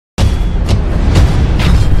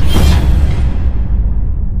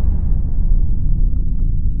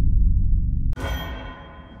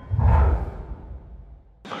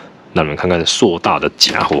让你们看看硕大的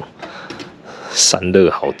家伙，散热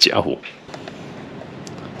好家伙，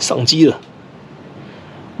上机了，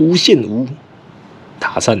无限无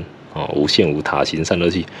塔散哦，无限无塔型散热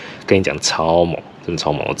器，跟你讲超猛，真的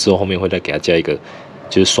超猛。我之后后面会再给它加一个，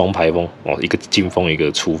就是双排风哦，一个进风一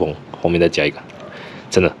个出风，后面再加一个，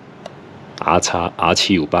真的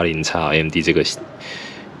R7-5800X AMD 这个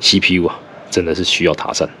CPU 啊，真的是需要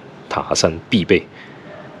塔散，塔散必备。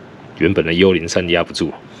原本的幽灵扇压不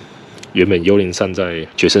住，原本幽灵扇在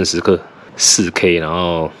决胜时刻4K， 然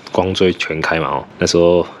后光追全开嘛哦，那时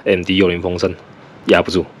候 AMD 幽灵风扇压不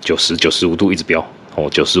住，90、95度一直飙哦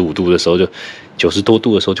，95度的时候就90多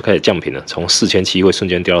度的时候就开始降频了，从4700会瞬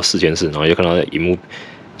间掉到4400，然后就看到荧幕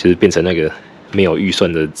就是变成那个没有预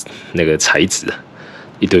算的那个材质，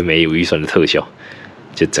一堆没有预算的特效，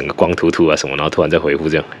就整个光秃秃啊什么，然后突然再回复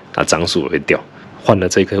这样，它张数也会掉。换了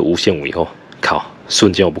这颗无限五以后，靠，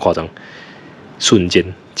瞬间我不夸张，瞬间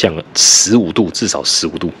降了15度，至少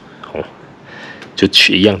15度哦，就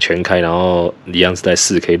一样全开，然后一样是在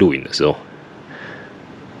4K 录影的时候，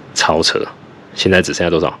超扯。现在只剩下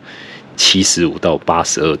多少？75到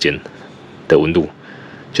82间的温度，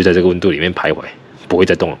就在这个温度里面徘徊，不会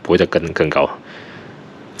再动了，不会再更高。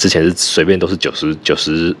之前是随便都是90、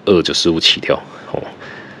92、95起跳哦，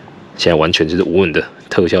现在完全就是稳稳的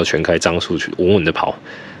特效全开，张数稳稳的跑，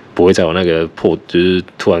不会再有那个就是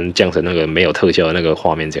突然降成那个没有特效的那个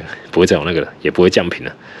画面这样，不会再有那个了，也不会降频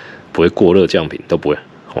了，不会过热降频都不会。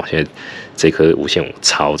哦，现在这颗无限五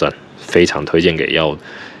超赞，非常推荐给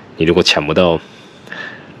你如果抢不到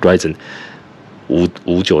RYZEN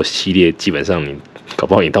 59系列，基本上你搞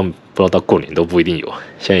不好你不知道到过年都不一定有。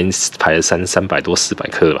现在已经排了300多400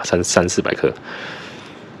颗了吧，300-400颗。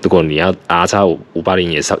如果你要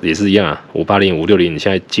RX580也是一样啊，580、560你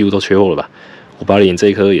现在几乎都缺货了吧？580这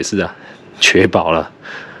一颗也是啊，缺宝了，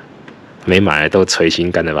没买都捶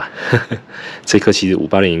心肝了吧？这颗其实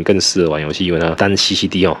580更适合玩游戏，因为它单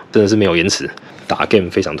CCD 哦，真的是没有延迟，打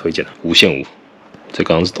game 非常推荐，无限无。这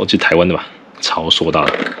刚刚是台湾的吧，超硕大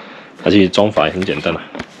的，它其实装法也很简单啦。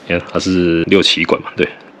你看它是6气管嘛，对，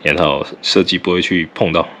你看它设计不会去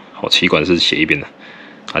碰到，好，气管是斜一边的，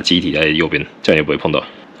它机体在右边，这样也不会碰到。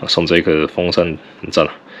送这一颗风扇很赞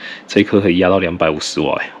了，这一颗可以压到250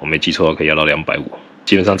瓦，我没记错可以压到250。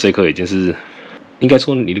基本上这一颗已经是，应该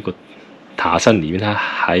说你如果塔扇里面它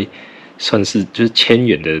还算是就是千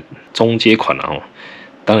元的中阶款了哦，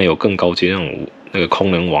当然有更高阶那个空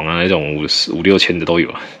能王啊，那种5、6千的都有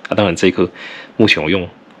啊。当然这一颗目前我用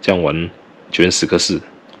这样玩决胜时刻4，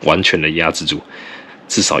完全的压制住，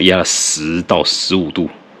至少压了10到15度，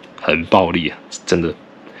很暴力啊，真的。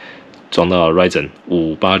装到 RYZEN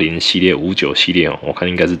 580系列、59系列哦，我看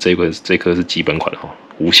应该是这颗是基本款哦，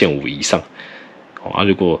无限5以上哦。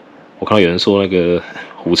如果我看到有人说那个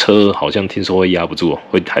虎车好像听说会压不住哦，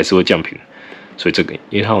还是会降频，所以这个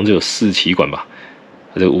因为它好像只有4气管吧。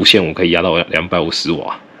它这个无限5可以压到250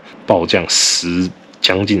瓦，暴降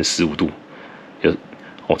将近15度，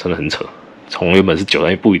真的很扯。从原本是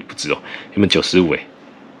90，不止哦，原本95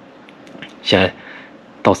现在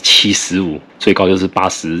到75，最高就是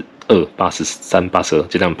82、83、82，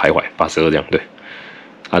就这样徘徊，82这样对。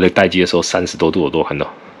它在待机的时候30多度我都有看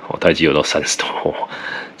到，待机有到30多，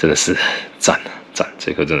真的是赞，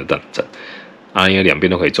这颗真的赞。因为两边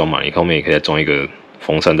都可以装嘛，你后面也可以再装一个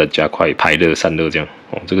风扇，再加快排热散热这样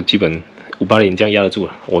这个基本580这样压得住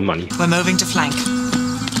了，我很满意。We're moving to flank.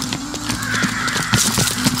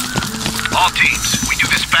 All teams, we do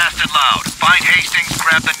this fast and loud. Find Hastings,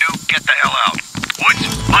 grab the nuke, get the hell out. Woods,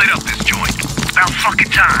 light up this joint. About fucking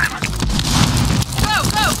time. Go,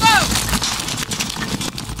 go, go!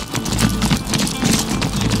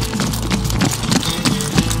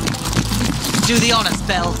 Do the honors,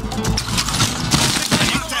 Bill.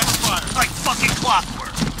 Like fucking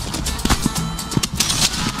clockwork.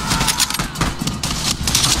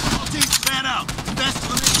 All teams fan out. Best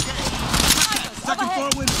for this game. Second floor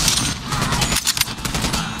window.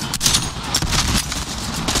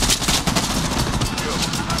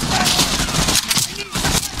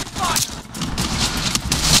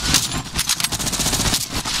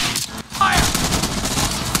 Fire!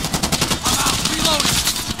 I'm out. Reloading.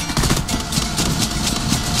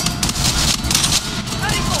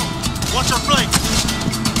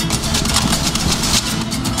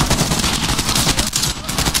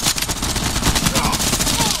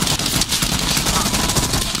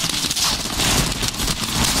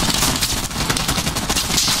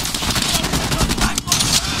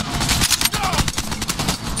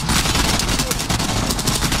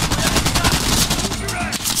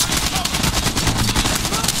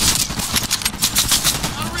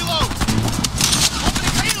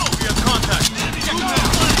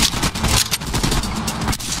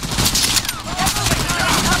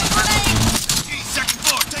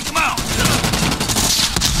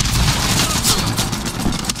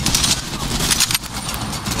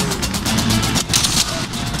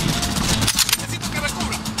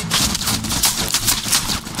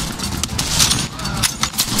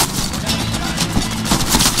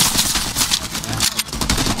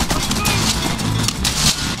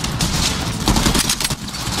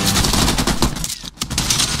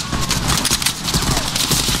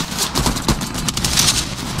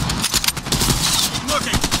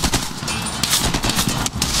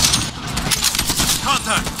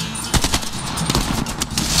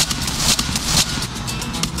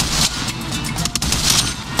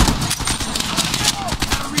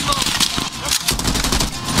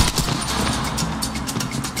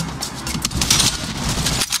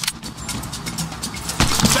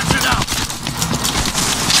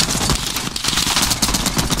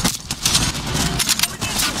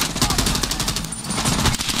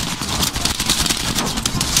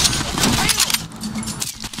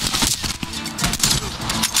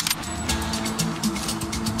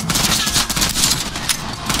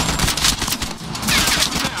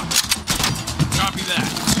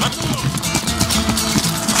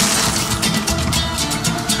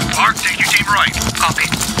 right. Copy.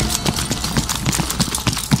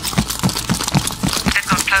 They've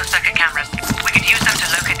got closed-circuit cameras. We could use them to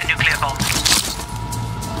locate the nuclear bomb.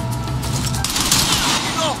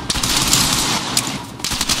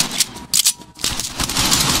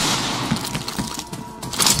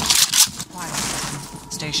 Quiet.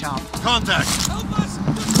 Stay sharp. Contact. Help us!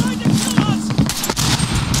 They're trying to kill us!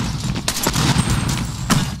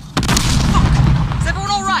 Is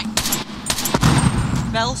everyone all right?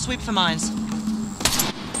 Bell, sweep for mines.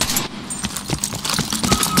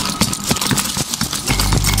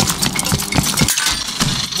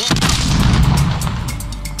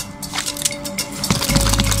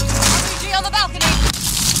 RPG on the balcony.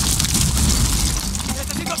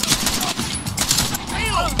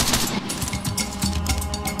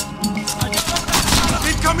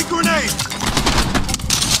 Incoming grenade!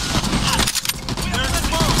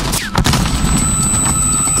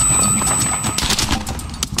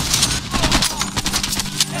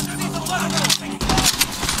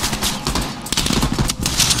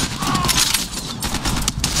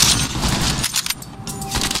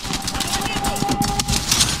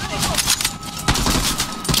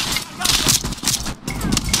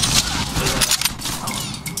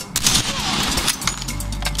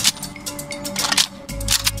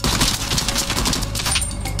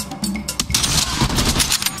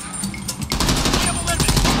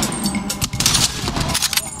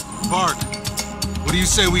 Bart, what do you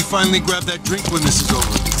say we finally grab that drink when this is over?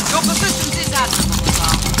 Your persistence is admirable,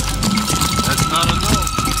 Sal. That's not a no.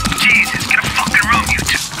 Jesus, get a fucking room, you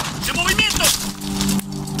two! ¡De movimiento!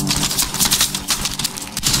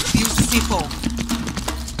 Use the C4.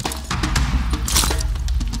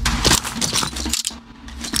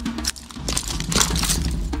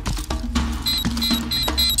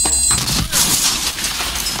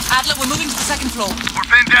 Adler, we're moving to the second floor. We're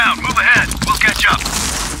pinned down. Move ahead. We'll catch up.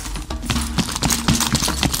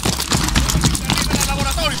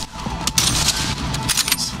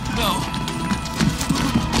 No.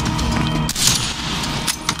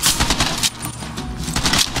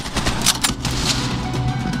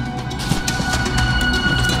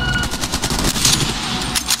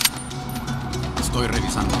 Estoy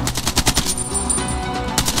revisando.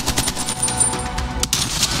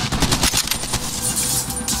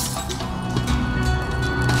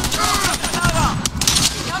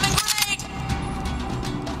 Coming grenade!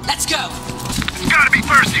 Let's go! It's gotta be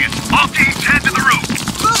Perseus. All teams head to the roof.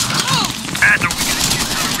 Move! Move! Adler, we gotta get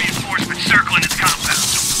another reinforcement circling its compound.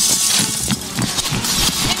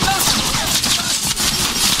 In motion!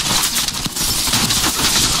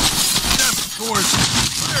 Damn it, doors.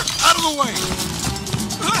 Clear, out of the way.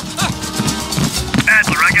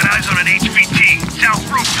 Adler, I got eyes on an HVT. South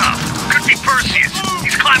rooftop. Could be Perseus.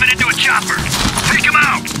 He's climbing into a chopper. Take him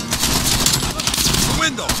out. The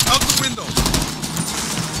window, out the window.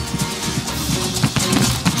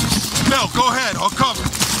 Mel, go ahead, I'll cover.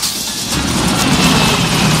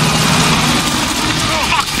 Oh,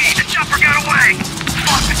 fuck me. The chopper got away.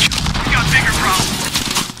 Fuck the chopper. We got bigger problems.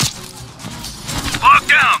 Log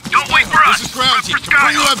down. Don't wait for us. This is ground team. Look for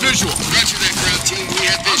Bring you Skyhook. up visual. Roger that, ground team.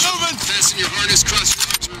 We have visual. moving. Fasten your harness, cross your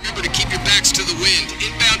arms, and remember to keep your backs to the wind.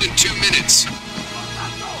 Inbound in 2 minutes.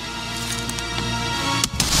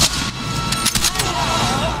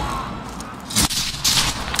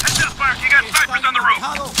 Heads up, Mark. You got snipers on the roof.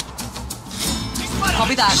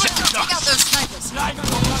 Copy that. Take out those snipers.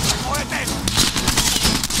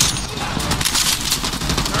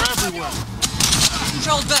 They're everywhere.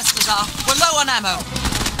 Controlled bursters are. We're low on ammo.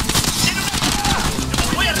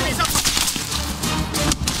 Voy a revisar.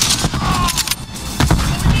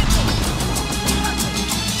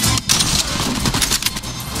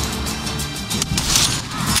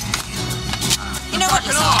 You know what,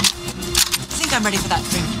 Lazar? I think I'm ready for that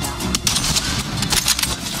drink now.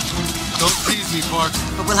 Don't tease me, Park.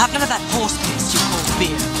 But we'll have none of that horse piss you call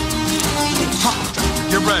beer. We'll be proper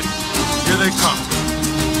drunk. Get ready. Here they come.